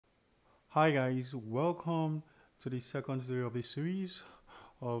Hi guys, welcome to the second video of this series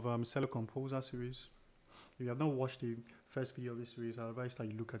of Celo Composer series. If you have not watched the first video of this series, I advise that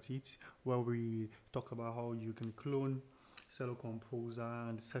you look at it, where we talk about how you can clone Celo Composer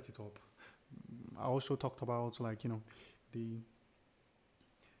and set it up. I also talked about the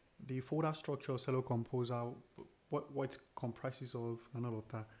folder structure of Celo Composer, what it comprises of, and all of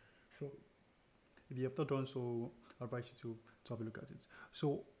that. So if you have not done so, I advise you to have a look at it.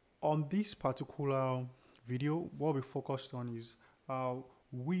 So on this particular video, what we focused on is how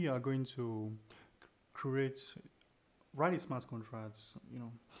we are going to write a smart contract,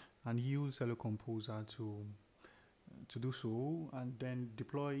 and use Celo Composer to do so, and then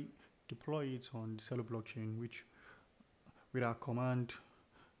deploy it on the Celo blockchain, which with our command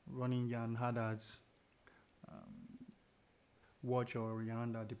running yarn hard watch or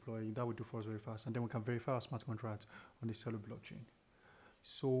yarn deploy, that will do for us very fast, and then we can verify our smart contract on the Celo blockchain.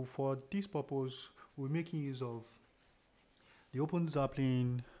 So for this purpose, we're making use of the Open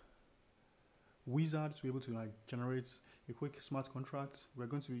Zeppelin wizard to be able to generate a quick smart contract. We're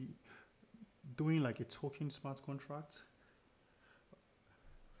going to be doing a token smart contract.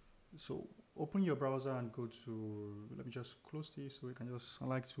 So open your browser and go to, let me just close this so we can I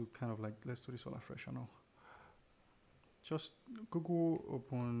like to let's do this all afresh now. Just Google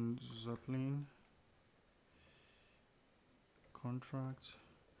Open Zeppelin contract.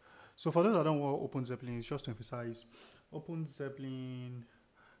 So for those that don't know what Open Zeppelin is, just to emphasize, Open Zeppelin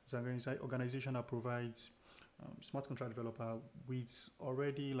is an organization that provides smart contract developer with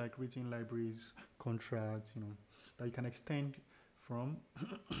already written libraries, contracts, that you can extend from.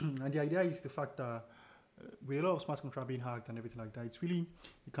 And the idea is the fact that with a lot of smart contract being hacked and everything like that,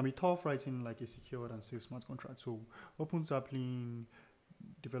 it can be tough writing a secured and safe smart contract. So Open Zeppelin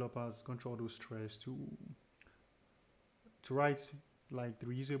developers gone through all those stress to write the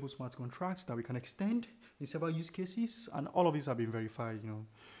reusable smart contracts that we can extend in several use cases, and all of these have been verified.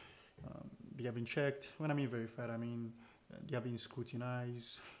 They have been checked. When I mean verified, I mean they have been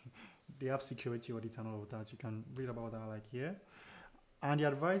scrutinized. They have security audit and all of that. You can read about that here. And the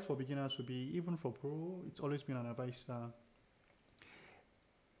advice for beginners would be, even for pro, it's always been an advice that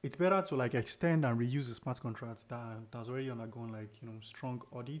it's better to extend and reuse the smart contracts that's already undergone strong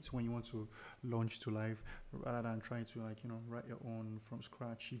audits when you want to launch to live, rather than trying to write your own from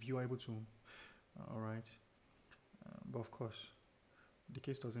scratch if you're able to. All right, but of course the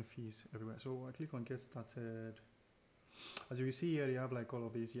case doesn't freeze everywhere. So I click on get started. As you will see here, they have all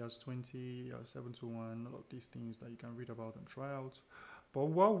of these. Years 20, years 721, all of these things that you can read about and try out. But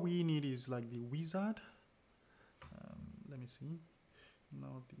what we need is the wizard. Let me see.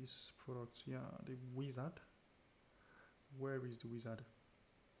 Now these products, yeah, the wizard. Where is the wizard?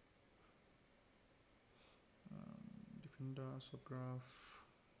 Defender, subgraph,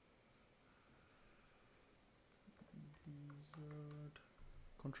 wizard,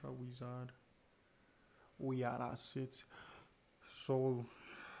 contra wizard. Oh yeah, that's it. So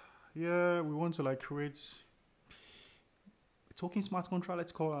yeah, we want to create a token smart contract.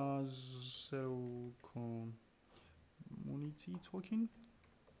 Let's call it as Celo community token.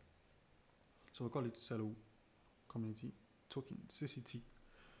 So we call it Celo community token, CCT.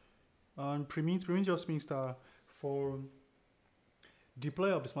 And premint just means that for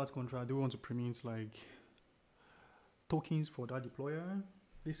deploy of the smart contract, do we want to premint tokens for that deployer?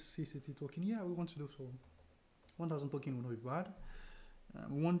 This CCT token, yeah, we want to do so. 1000 token will not be bad.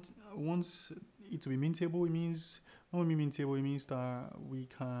 We want it to be mintable. It means, when we mean mintable, it means that we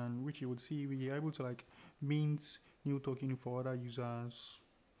can, which you would see, we are able to mint new token for other users.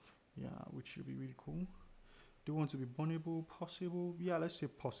 Yeah, which would be really cool. Do you want to be bondable? Possible? Yeah, let's say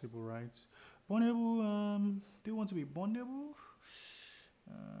possible, right? Bondable, do you want to be bondable?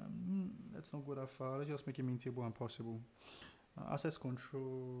 Let's not go that far. Let's just make it mintable and possible. Access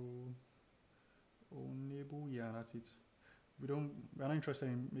control, enable, yeah, that's it. We're not interested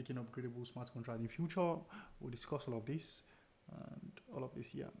in making upgradable smart contract in future. We'll discuss all of this and all of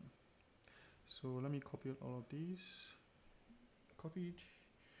this, yeah. So let me copy all of these. Copied.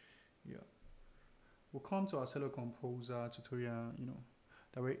 Yeah. We'll come to our Celo Composer tutorial,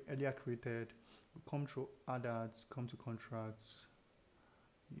 that we earlier created. We'll come through add ads, come to contracts.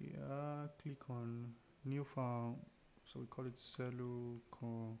 Yeah, click on new file. So we call it Celo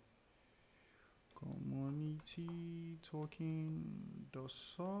community token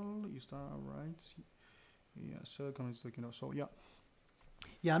 .sol. Is that right? Yeah, Celo community token .sol.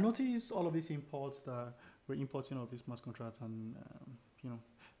 Yeah, notice all of these imports that we're importing all of these smart contracts and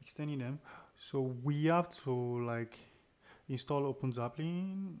extending them. So we have to install Open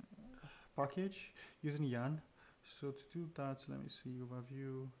Zeppelin package using yarn. So to do that, let me see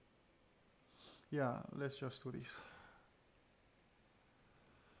overview. Yeah, let's just do this.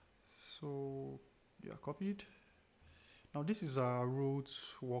 So yeah, copied. Now this is our root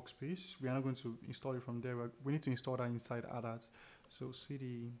workspace. We are not going to install it from there. We need to install that inside ADAT. So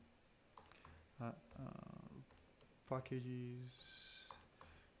cd packages,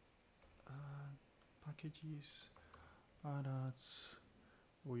 packages, ADAT.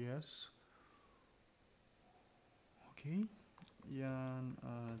 Oh yes. Okay. Yarn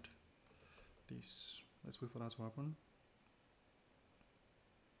add this. Let's wait for that to happen.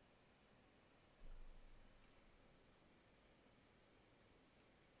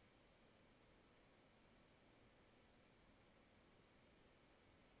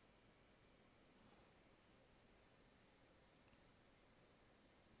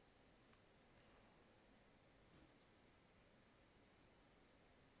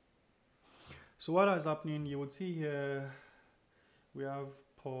 So while that's happening, you would see here we have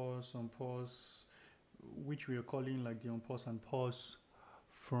pause on pause, which we are calling like the on pause and pause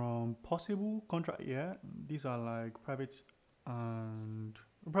from possible contract. Yeah, these are like private and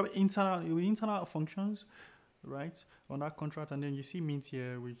private internal functions, right, on that contract. And then you see mint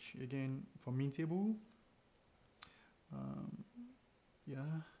here, which again for mintable.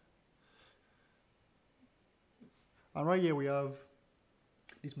 Yeah, and right here we have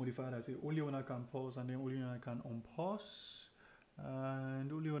this modifier that says only owner can pause, and then only owner can unpause,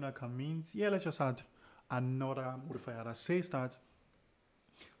 and only owner can mint. Yeah, let's just add another modifier that says that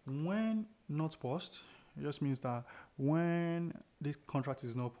when not paused, it just means that when this contract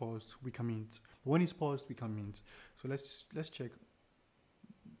is not paused, we can mint. When it's paused, we can mint. So let's check.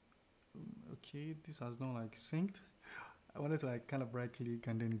 Okay, this has not like synced. I wanted to like kind of right click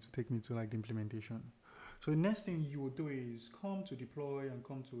and then it will take me to like the implementation. So the next thing you will do is come to deploy and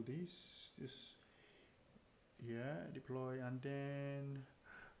come to this, yeah, deploy, and then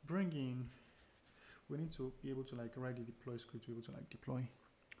bring in, we need to be able to like write the deploy script to be able to like deploy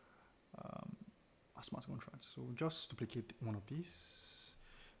a smart contract. So just duplicate one of these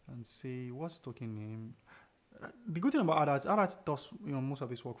and say what's the token name. The good thing about ADAT does most of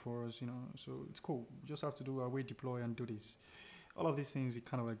this work for us, so it's cool. We just have to do await deploy and do this. All of these things you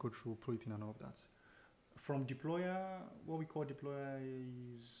kind of like go through, pull it in and all of that. From deployer, what we call deployer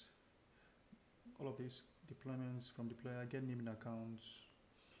is all of these deployments from deployer, get named accounts.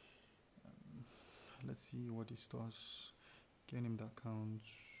 Let's see what this does. Get named accounts.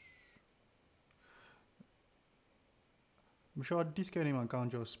 I'm sure this get name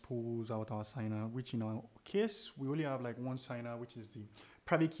account just pulls out our signer, which in our case, we only have like one signer, which is the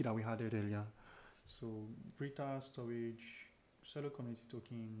private key that we added earlier. So Brita, storage, Celo community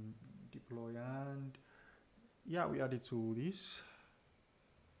token, deploy, and yeah, we added to this.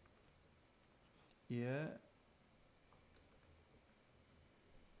 Yeah.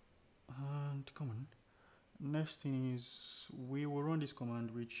 And come on. Next thing is we will run this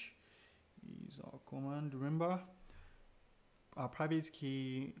command, which is our command. Remember, our private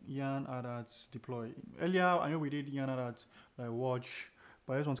key yarn ADAT deploy. Earlier, I know we did yarn ADAT like watch,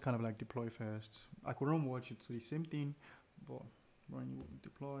 but this one's kind of like deploy first. I could run watch, it's the same thing, but run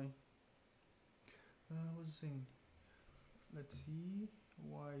deploy. What's it saying? Let's see.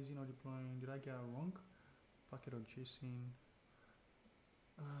 Why is it not deploying? Did I get it wrong? Packet.json.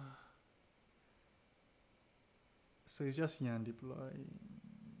 So it's just yarn deploy.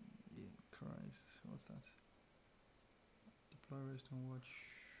 Yeah, Christ, what's that? Deploy rest on watch.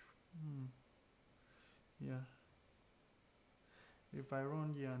 Yeah. If I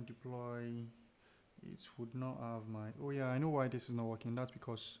run yarn deploy, it would not have my. Oh yeah, I know why this is not working. That's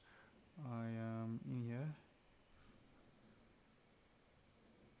because I am in here.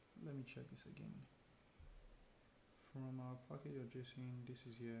 Let me check this again. From our package.json, this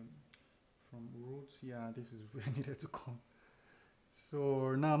is here. From roots, yeah, this is where I needed to come.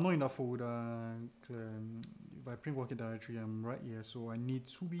 So now I'm not in that folder. If I print working directory, I'm right here. So I need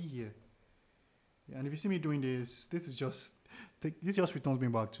to be here. Yeah, and if you see me doing this, this just returns me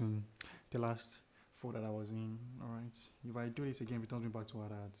back to the last folder that I was in. All right. If I do this again, it returns me back to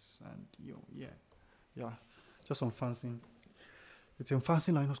ADAT, and yeah, just some fancy. It's a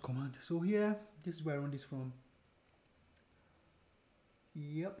fancy Linux command. So here, this is where I run this from.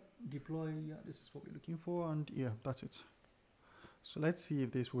 Yep, deploy. Yeah, this is what we're looking for, and yeah, that's it. So let's see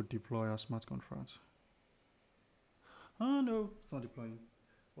if this would deploy our smart contract. Oh no, it's not deploying.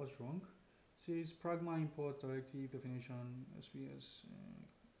 What's wrong? It says pragma import directive definition SPS.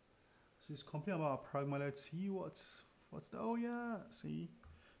 So it's complaining about pragma. Let's see what's that. Oh yeah, see,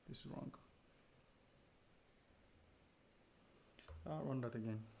 this is wrong. I'll run that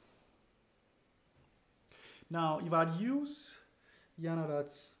again. Now, if I'd use Yeah, now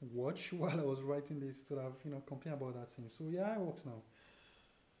that's watch while I was writing this to have, complain about that thing. So yeah, it works now.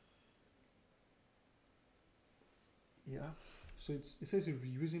 Yeah. So it says if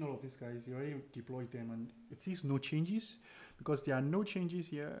you're using all of these guys, you already deployed them and it sees no changes because there are no changes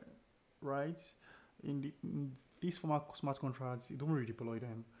here, right? In these former smart contracts, you don't redeploy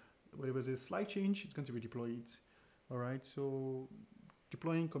them. But if there's a slight change, it's going to redeploy it. All right. So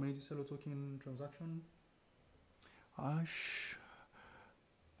deploying community Celo token transaction. Ash.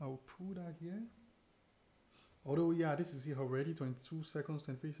 I'll put that here. Although, yeah, this is here already 22 seconds,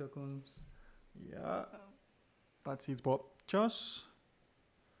 23 seconds. Yeah, that's it. But just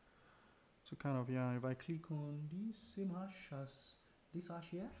to kind of, yeah, if I click on this same hash as this hash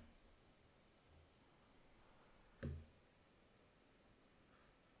here,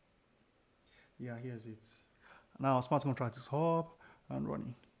 yeah, here's it. Now, smart contract is up and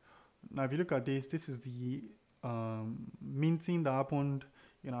running. Now, if you look at this, this is the minting that happened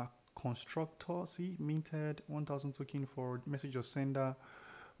in our constructor. See, minted 1000 token for message of sender,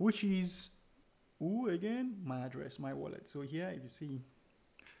 which is again my address, my wallet. So here, if you see,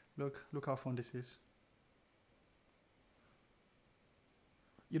 look how fun this is.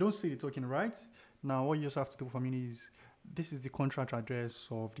 You don't see the token, right? Now, what you just have to do for me is this is the contract address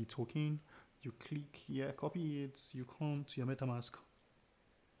of the token. You click here, copy it, you come to your MetaMask.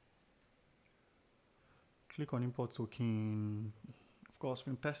 Click on import token. Of course,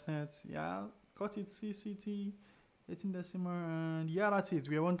 from testnet, yeah, got it, CCT, 18 decimal, and yeah, that's it.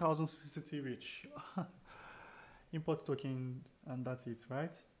 We are 1000 CCT rich. Import token, and that's it,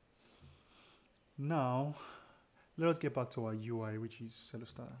 right? Now, let us get back to our UI, which is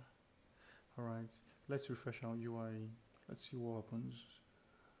Celestar. All right, let's refresh our UI. Let's see what happens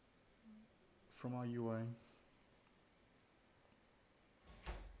from our UI.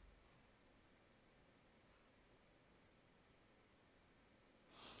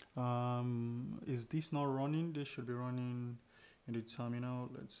 Is this not running? This should be running in the terminal.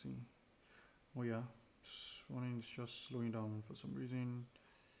 Let's see. Oh yeah, it's running. It's just slowing down for some reason.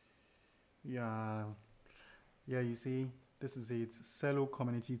 Yeah, you see, this is it. Celo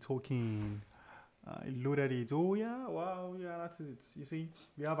community token. I loaded it. Oh yeah, wow, yeah, that's it. You see,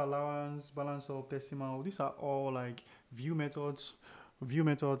 we have allowance, balance of decimal. These are all like view methods. View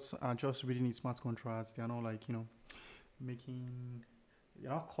methods are just reading the smart contracts. They are not like making. They're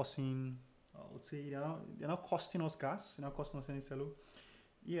not costing. I would say they're not costing us gas. They're not costing us any Celo.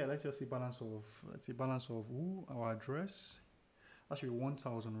 Yeah, let's just see balance of. Let's see balance of our address. That should be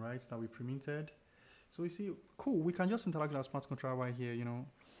 1000, right? That we pre-minted. So you see, cool. We can just interact with our smart contract right here,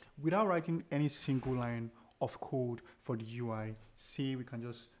 without writing any single line of code for the UI. See, we can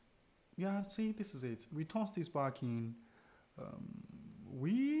just, yeah, see, this is it. Returns this back in,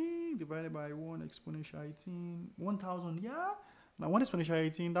 we divided by 1 exponential 18, 1000, yeah. Now 1 exponential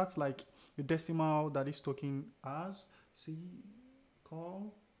 18, that's like the decimal that this token has. See,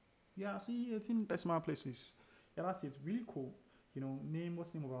 call, yeah, see, 18 decimal places. Yeah, that's it. Really cool. Name,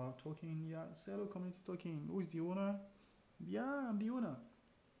 what's the name of our token? Yeah, Celo community token. Who is the owner? Yeah, I'm the owner.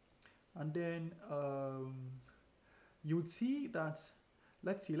 And then you would see that.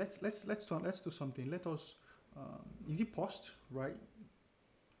 Let's see. Let's do something. Let us. Is it post, right?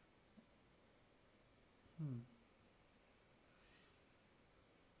 The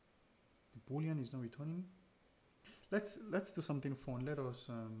boolean is not returning. Let's do something fun.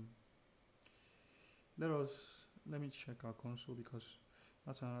 Let me check our console because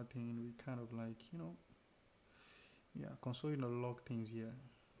that's another thing we kind of like, yeah, console log things here.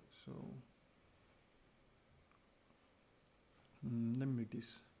 So let me make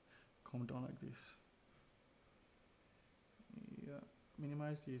this come down like this. Yeah,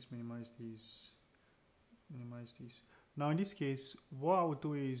 minimize this. Now in this case, what I would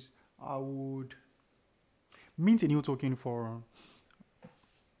do is I would mint a new token for.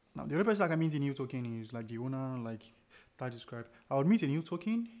 Now the only person that can mint a new token is like the owner, like that described. I would mint a new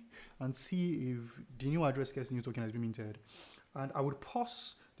token and see if the new address gets the new token has been minted. And I would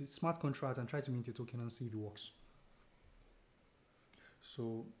pause the smart contract and try to mint a token and see if it works.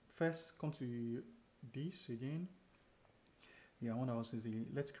 So first come to this again. Yeah, one of us is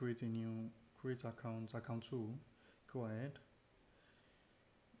let's create account 2. Go ahead.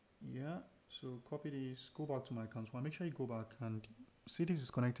 Yeah, so copy this, go back to my account 1. Make sure you go back and see this is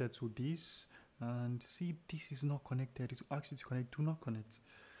connected to this, and see this is not connected. It will ask you to connect, do not connect.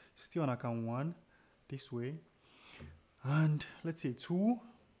 Still on account 1, this way. And let's say 2,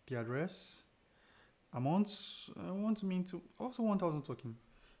 the address, amounts, I want to mint to also 1000 token.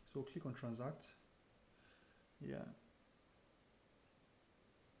 So click on transact. Yeah.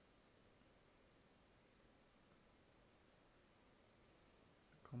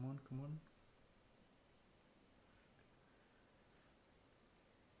 Come on, come on.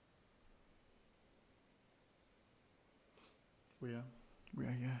 We are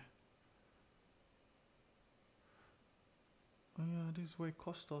here. Oh yeah, this is where it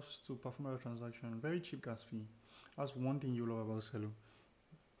cost us to perform a transaction. Very cheap gas fee. That's one thing you love about Celo.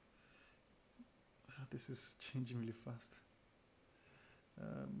 This is changing really fast.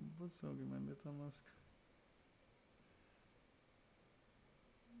 What's up with my MetaMask?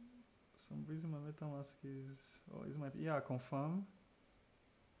 For some reason my MetaMask is, oh, is my, yeah, confirm.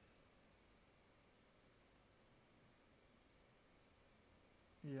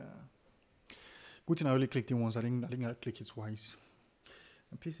 Yeah. Good thing I only clicked it once. I think I clicked it twice.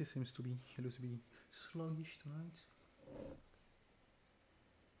 And PC seems to be sluggish tonight.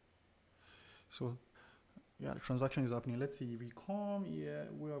 So yeah, the transaction is happening. Let's see if we come here.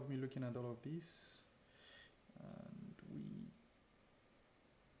 We have been looking at all of this, and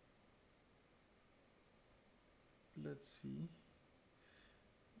let's see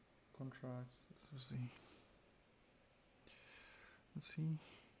contracts. Let's see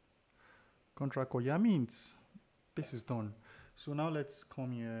contract. Oh yeah, means this is done. So now let's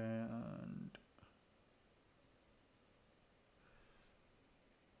come here and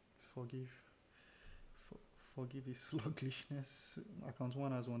forgive this sluggishness. Account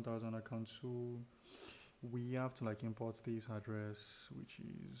 1 has 1000. Account 2, we have to like import this address, which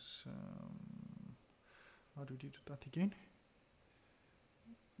is how do we do that again?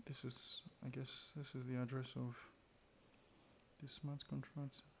 This is, I guess this is the address of the smart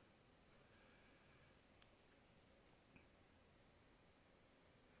contract.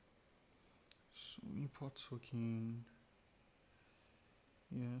 So import token.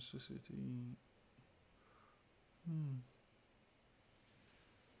 Yeah, society.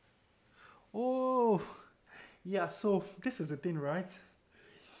 Oh, yeah. So this is the thing, right?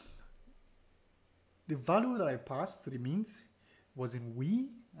 The value that I passed to the mint was in we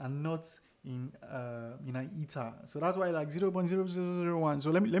and not in an ether. So that's why like 0.0001.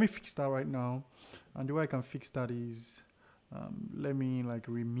 So let me fix that right now. And the way I can fix that is let me like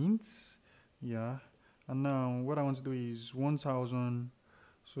remint. Yeah. And now what I want to do is 1000.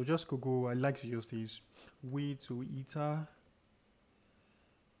 So just Google, I like to use this we to ether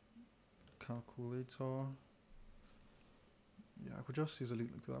calculator. Yeah, I could just easily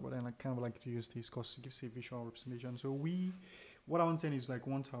look at that, but then I kind of like to use this because it gives a visual representation. So what I want to say is like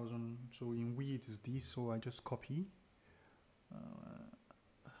 1000. So in we it is this. So I just copy.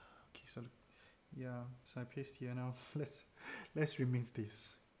 Okay, so yeah, so I paste here now. let's remint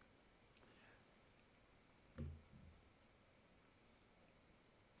this.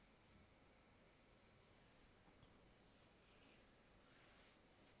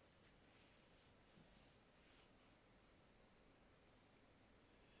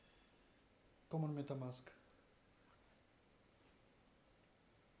 Come on, MetaMask.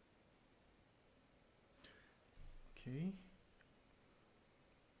 Okay.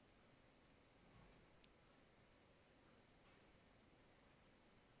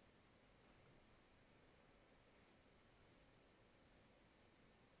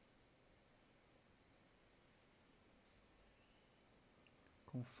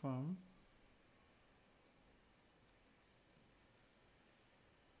 Confirm.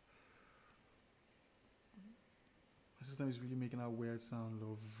 My system is really making that weird sound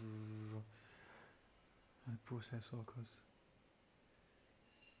of and processor because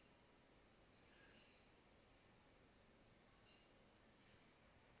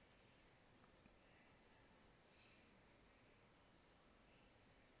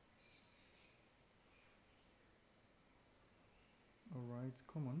alright,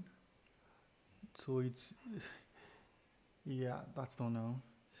 come on. So it's yeah, that's done now.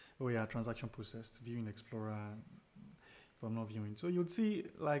 Oh yeah, transaction processed, viewing Explorer if I'm not viewing. So you'd see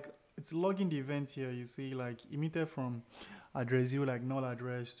like it's logging the event here. You see like emitted from address 0 like null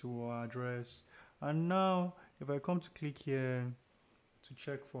address to our address. And now if I come to click here to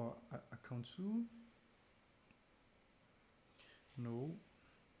check for account 2, no.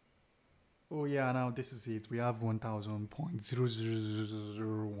 Oh yeah, now this is it. We have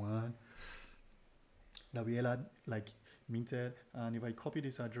 1000.0001 that we had like minted. And if I copy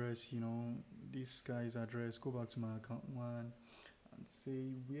this address, you know, this guy's address, go back to my account 1 and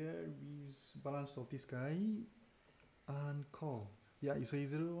say where is balance of this guy and call. Yeah, you say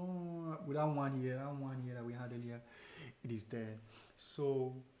with that 1 year, that we had earlier, it is there.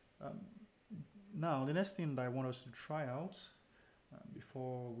 So now the next thing that I want us to try out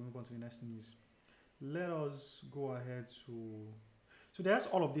before we move on to the next thing is let us go ahead to, so there's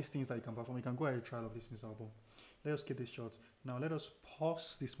all of these things that you can perform. You can go ahead and try all of these things out. Let us keep this short. Now let us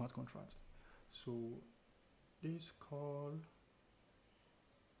pause the smart contract. So this call,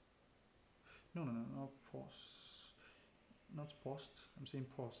 no, not pause, not post. I'm saying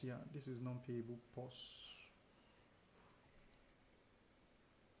pause. Yeah, this is non-payable pause.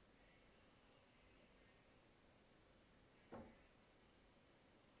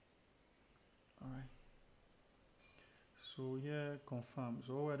 All right. So yeah, confirm.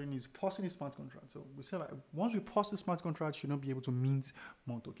 So what we're doing is pausing the smart contract. So we say like once we pause the smart contract, you should not be able to mint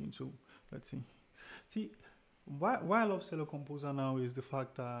more tokens. So let's see. See, why I love Celo Composer now is the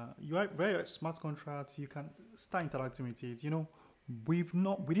fact that you are very smart contracts. You can start interacting with it. We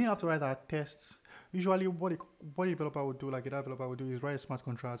didn't have to write our tests. Usually, what a developer would do, like a developer would do, is write a smart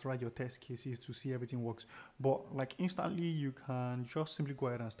contract, write your test cases to see everything works. But like instantly, you can just simply go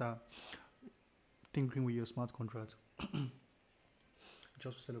ahead and start tinkering with your smart contract.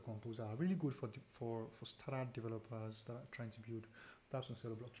 Just Celo Composer are really good for starter developers that are trying to build apps on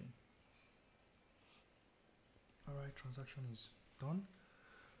Celo blockchain. All right, transaction is done.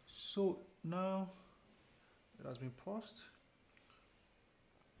 So now it has been paused.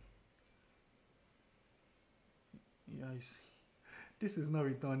 Yes, this is not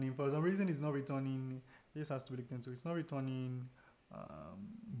returning. For some reason, it's not returning. This has to be looked into. It's not returning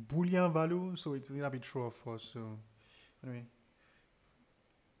Boolean value, so it's gonna be true or false. So anyway,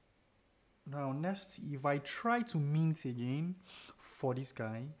 now next, if I try to mint again for this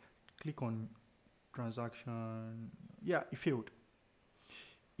guy, click on transaction. Yeah, it failed.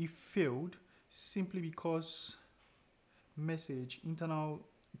 It failed simply because message internal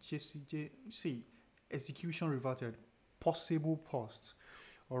see execution reverted, possible post.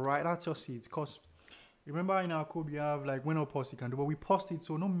 All right, that's just it. Because remember in our code we have like when no post you can do, but we post it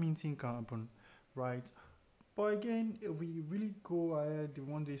so no minting can happen, right? But again, if we really go ahead, we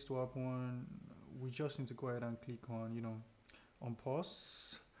want this to happen, we just need to go ahead and click on on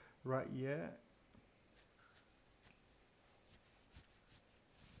pause right here.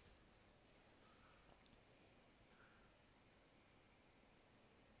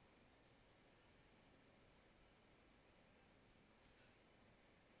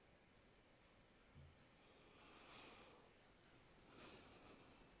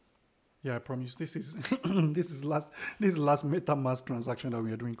 Yeah, I promise. This is this is last MetaMask transaction that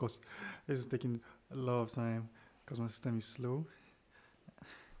we are doing because this is taking a lot of time because my system is slow.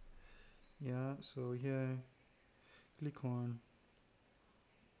 Yeah, so here, click on.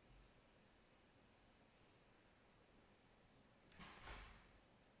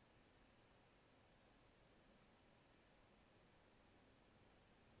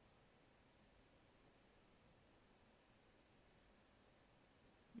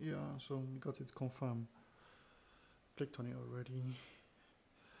 Yeah, so we got it confirmed. Clicked on it already.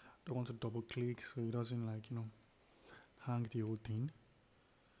 Don't want to double click so it doesn't hang the whole thing.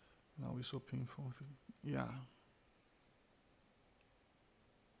 Now it's so painful. Yeah.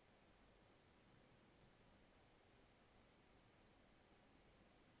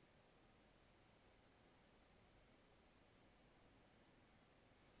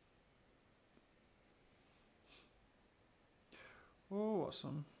 Oh,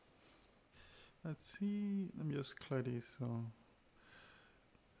 awesome. Let's see. Let me just clear this. So.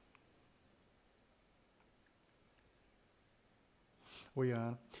 Oh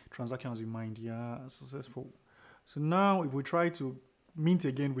yeah, transaction has been mined. Yeah, successful. So now if we try to mint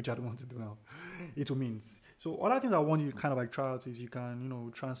again, which I don't want to do now, it will mint. So other things I want you to kind of like try out is you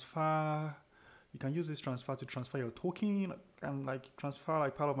can transfer. You can use this transfer to transfer your token and like transfer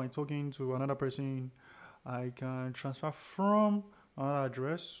like part of my token to another person. I can transfer from another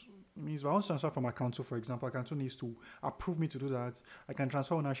address. It means if I want to transfer from account 2, for example, account 2 needs to approve me to do that. I can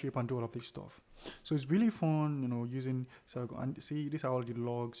transfer ownership and do all of this stuff. So it's really fun, using and see these are all the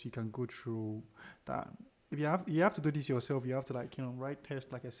logs you can go through. That if you have to do this yourself, you have to write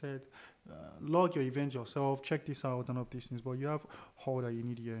tests like I said, log your events yourself, check this out and all of these things. But you have all that you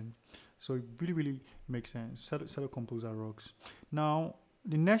need here. So it really, really makes sense. Celo Composer rocks. Now,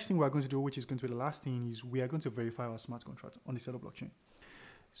 the next thing we're going to do, which is going to be the last thing, is we are going to verify our smart contract on the Celo blockchain.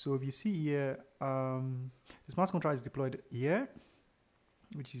 So if you see here, the smart contract is deployed here,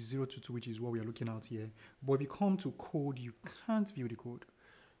 which is 022, which is what we are looking at here. But if you come to code, you can't view the code.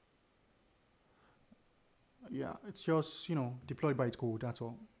 Yeah, it's just, deployed by its code, that's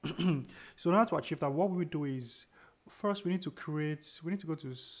all. So now to achieve that, what we would do is, first we need to go to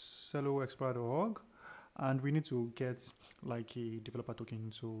celoexplorer.org and we need to get like a developer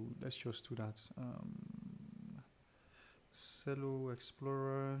token. So let's just do that. Celo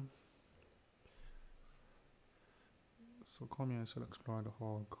Explorer. So come here,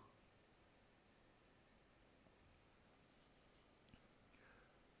 celoexplorer.org.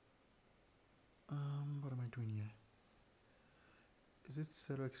 Is it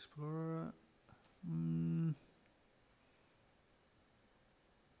Celo Explorer? Mm,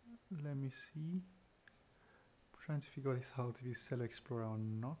 let me see. Trying to figure this out if it's Celo Explorer or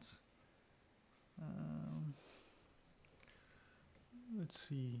not. Um, let's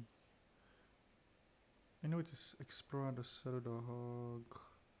see. I know it is explorer.celo.org.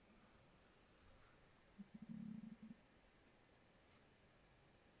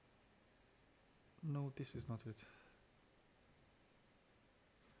 No, this is not it.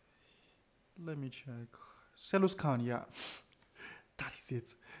 Let me check. Celoscan, yeah. That is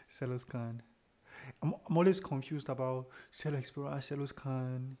it. Celoscan. I'm always confused about Celo Explorer,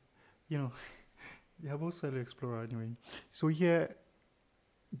 Celoscan. You know, they have both Celo Explorer anyway. So here,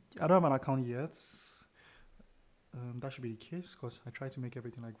 I don't have an account yet. That should be the case because I try to make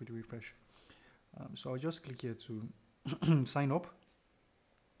everything like with refresh. So I'll just click here to sign up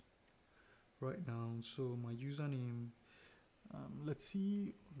right now. So my username, let's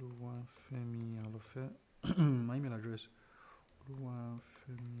see, Oluwafemi Alofe. My email address,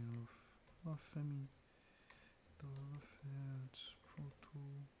 Oluwafemi Alofe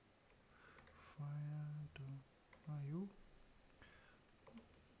protofire.io.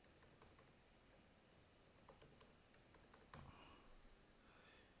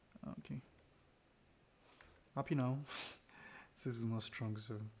 Okay. Happy now. This is not strong,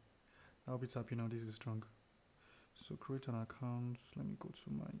 so I'll be happy now. This is strong. So create an account. Let me go to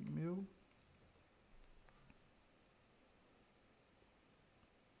my email.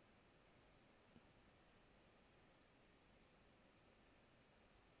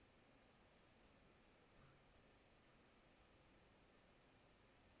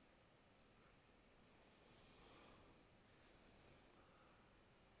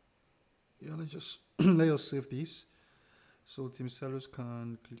 Yeah, let's just let us save this. So team sellers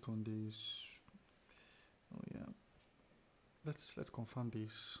can click on this. Oh yeah. Let's confirm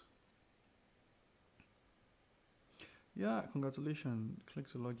this. Yeah, congratulations. Click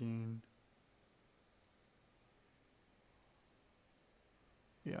to login.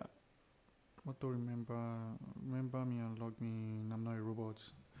 Yeah. What to remember me and log me in. I'm not a robot.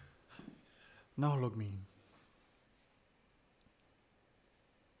 Now log me in.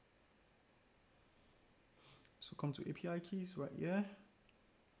 So come to API keys right here.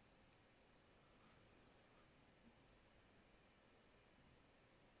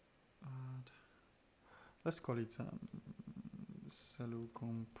 And let's call it Celo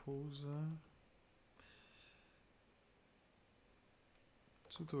Composer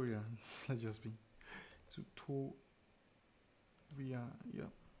tutorial. Let's just be tutorial. Yeah,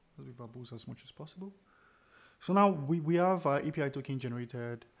 let's be verbose as much as possible. So now we have our API token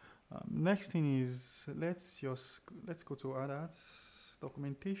generated. Next thing is let's go to ADAT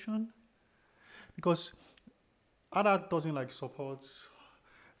documentation, because ADAT doesn't like support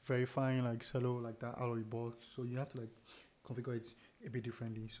verifying like Celo like that out of the box, so you have to like configure it a bit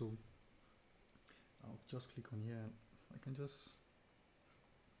differently. So I'll just click on here. I can just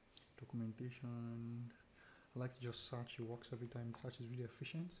documentation. I like to just search. It works every time. Search is really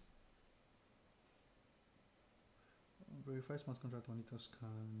efficient. Verify smart contract monitor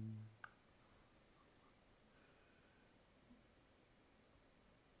scan.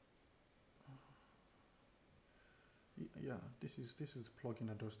 Yeah, this is the plugin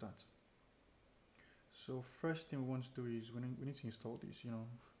that does that. So first thing we want to do is we need to install this.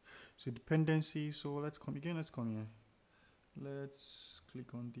 So dependency. So let's come here. Let's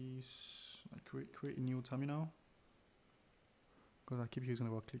click on this. Create a new terminal, because I keep using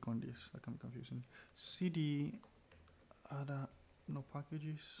about click on this. That can be confusing. cd other no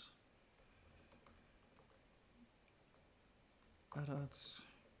packages. Add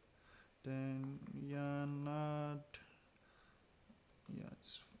then yarn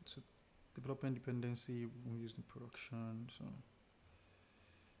it's a development dependency we use in production. So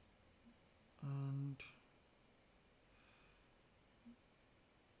and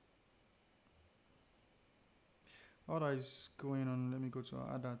all that is going on. Let me go to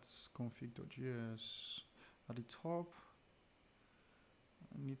add.config.js. At the top,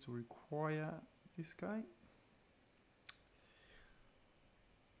 I need to require this guy.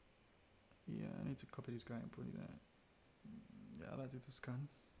 Yeah, I need to copy this guy and put it there. Yeah, that's it to scan.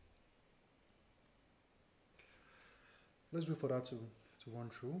 Let's wait for that to run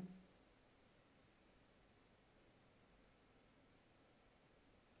through.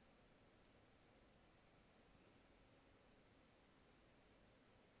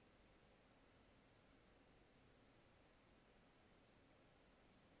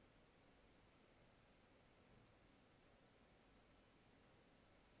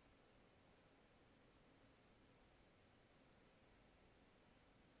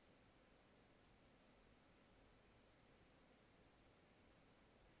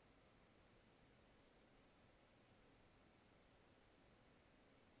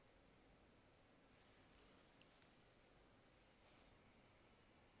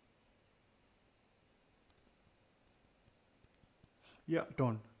 Yeah,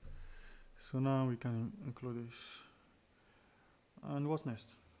 done. So now we can include this. And what's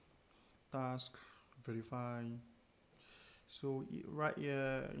next? Task, verify. So right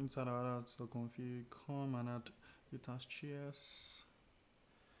here inside our add so config, come and add the task chairs.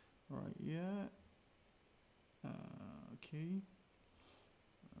 Right here. Okay.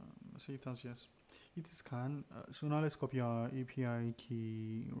 Save task yes. It is scan. So now let's copy our API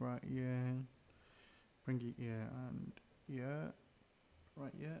key right here. Bring it here and here.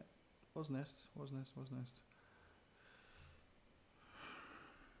 Right here. What's next? What's next? What's next?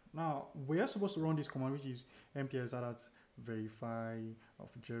 Now we are supposed to run this command, which is nps add verify of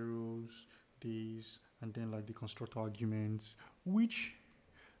zeros, this, and then like the constructor arguments. Which,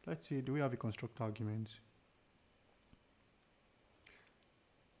 let's see, do we have a constructor argument?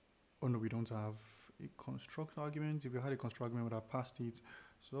 Oh no, we don't have a constructor argument. If we had a constructor argument, we would have passed it.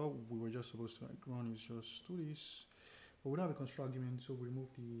 So we were just supposed to like run is just do this. But we don't have a constructor argument, so we remove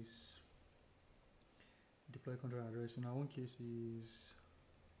this. Deploy control address. In our own case is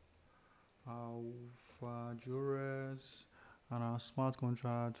alpha jurors, and our smart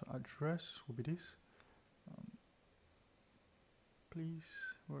contract address will be this. Please,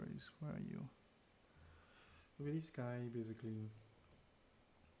 where are you? Will be this guy basically.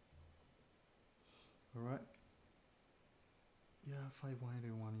 All right. Yeah,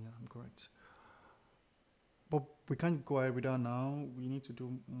 5181. Yeah, I'm correct. But we can't go ahead with that now. We need to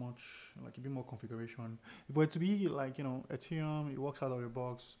do like a bit more configuration. If we're to be like, Ethereum, it works out of the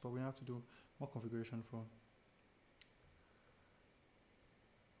box, but we have to do more configuration for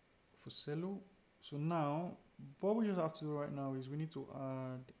Celo. So now, what we just have to do right now is we need to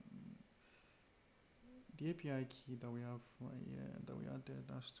add the API key that we have right here, that we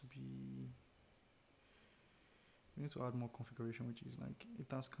added has to be, we need to add more configuration, which is like a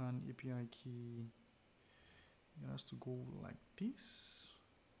task scan API key. It has to go like this.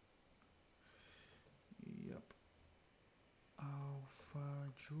 Yep.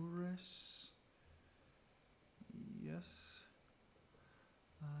 Alpha jurors. Yes.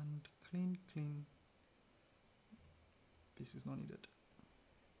 And clean. This is not needed.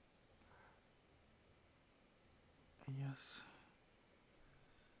 Yes.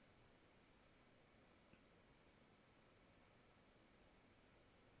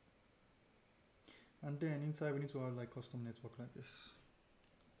 And then inside we need to add like custom network like this.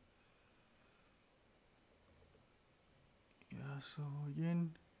 Yeah, so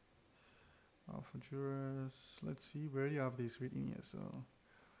again, alpha jurors, let's see, we already have this written here, so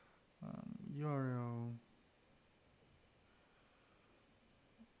URL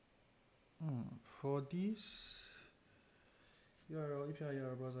for this URL, API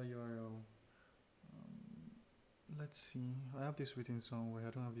URL, browser URL, let's see, I have this written somewhere, I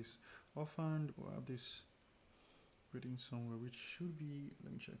don't have this offhand, but I have this written somewhere, which should be,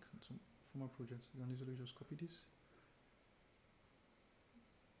 let me check, some former projects, you can easily just copy this.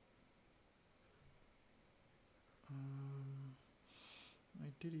 I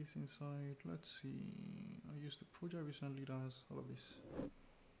did this inside, let's see, I used the project recently that has all of this,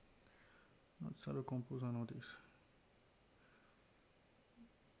 not Celo compose and all this.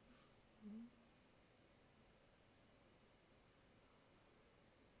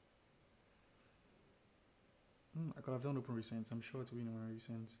 I could have done open recent, I'm sure to be in my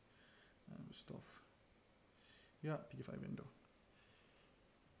recent stuff. Yeah, PK5 window.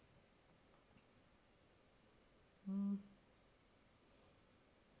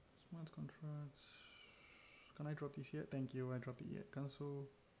 Smart contracts. Can I drop this here? Thank you, I dropped it here. Cancel.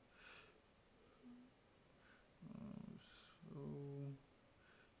 So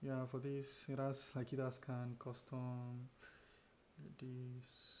yeah, for this it has scan custom this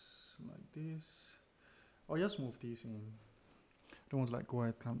like this. I'll just move this in. Don't want to like go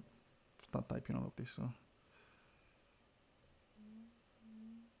ahead and start typing all of this. So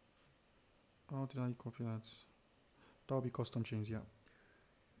how did I copy that? That'll be custom change, yeah.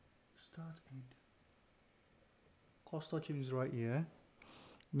 Start end. Custom change right here.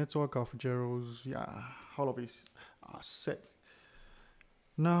 Network of zeros, yeah, all of this are set.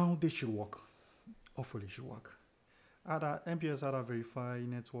 Now they should work. Hopefully it should work. NPS add verify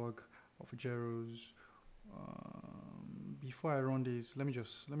network of zeros. Before I run this, let me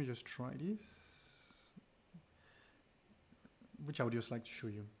just try this, which I would just like to show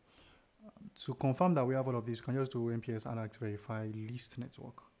you. To confirm that we have all of this, you can just do nps add verify list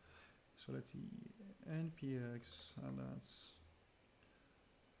network. So let's see, npx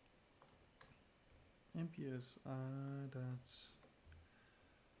add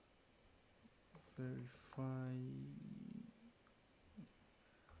verify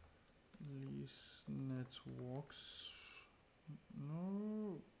list networks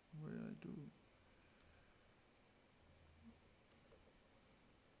No, what did I do?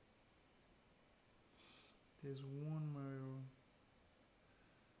 There's one Mario.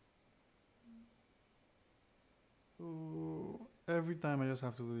 Oh, every time I just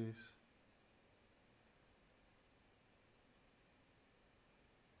have to do this.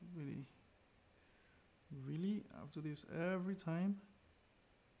 Really, really, I have to do this every time.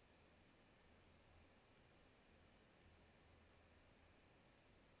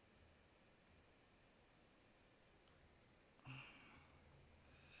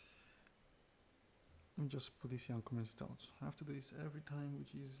 Let me just put this here and comment it out. I have to do this every time,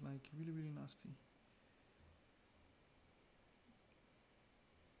 which is like really, really nasty.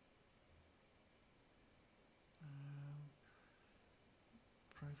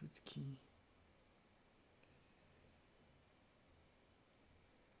 Private key.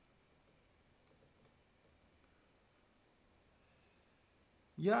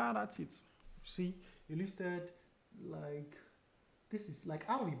 Yeah, that's it. See, it listed like this is like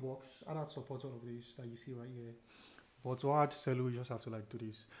out of the box. I don't support all of this that you see right here. But to add Celo, you just have to like do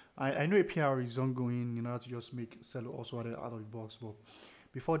this. I know APR is ongoing, you know, to just make Celo also added out of the box, but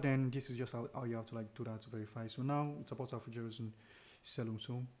before then, this is just how you have to like do that to verify. So now it supports Alphageros and Celo.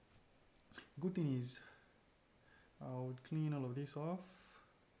 So good thing is I would clean all of this off.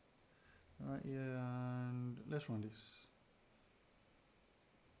 Right here, and let's run this.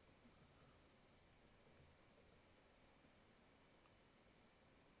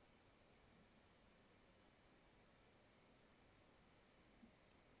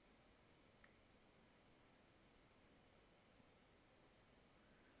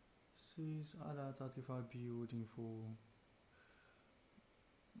 Says add artifact build info.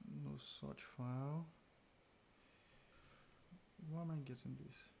 No such file. Why am I getting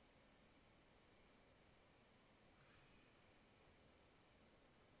this?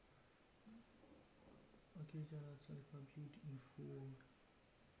 Okay, artifact build info.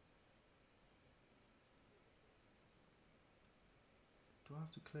 Do I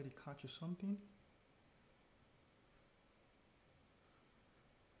have to clear the cache or something?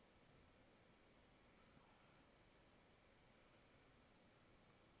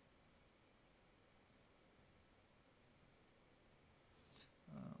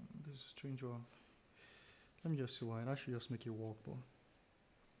 This is a strange one. Let me just see why. That should just make it work, but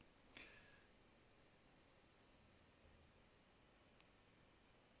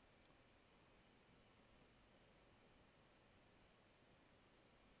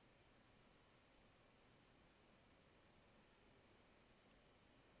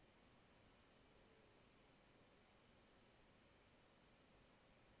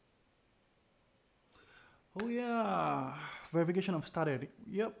oh yeah, verification have started.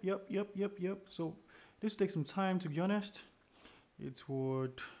 Yep. So this takes some time, to be honest. It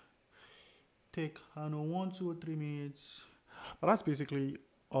would take, I don't know, 1, 2, or 3 minutes. But that's basically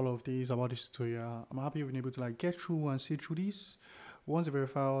all of this about this tutorial. I'm happy you've been able to like get through and see through this. Once it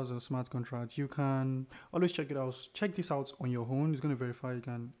verifies a smart contract, you can always check it out. Check this out on your own. It's going to verify. You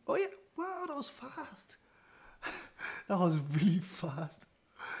can. Oh yeah! Wow, that was fast. That was really fast.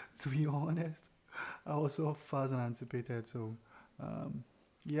 To be honest, I was so fast and anticipated. So,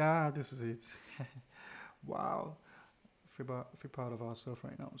 yeah, this is it. Wow, feel proud of ourselves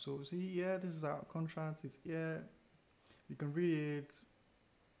right now. So see, yeah, this is our contract. It's here. You can read it.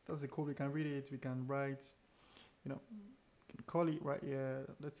 That's the code. We can read it. We can write. You know, you can call it right here.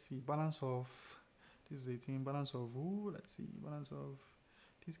 Let's see. Balance of this is 18. Balance of who? Let's see. Balance of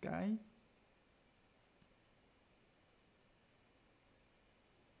this guy.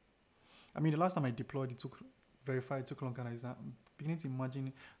 I mean, the last time I deployed, it took verified. It took longer. I'm beginning to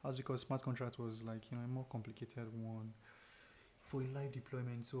imagine that's because smart contract was like a more complicated one for live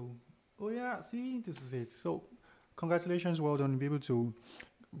deployment. So, oh yeah, see, this is it. So, congratulations, well done. Be able to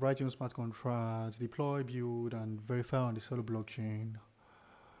write your smart contracts, deploy, build, and verify on the Celo blockchain.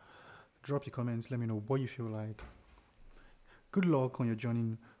 Drop your comments. Let me know what you feel like. Good luck on your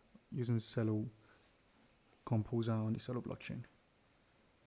journey using Celo Composer on the Celo blockchain.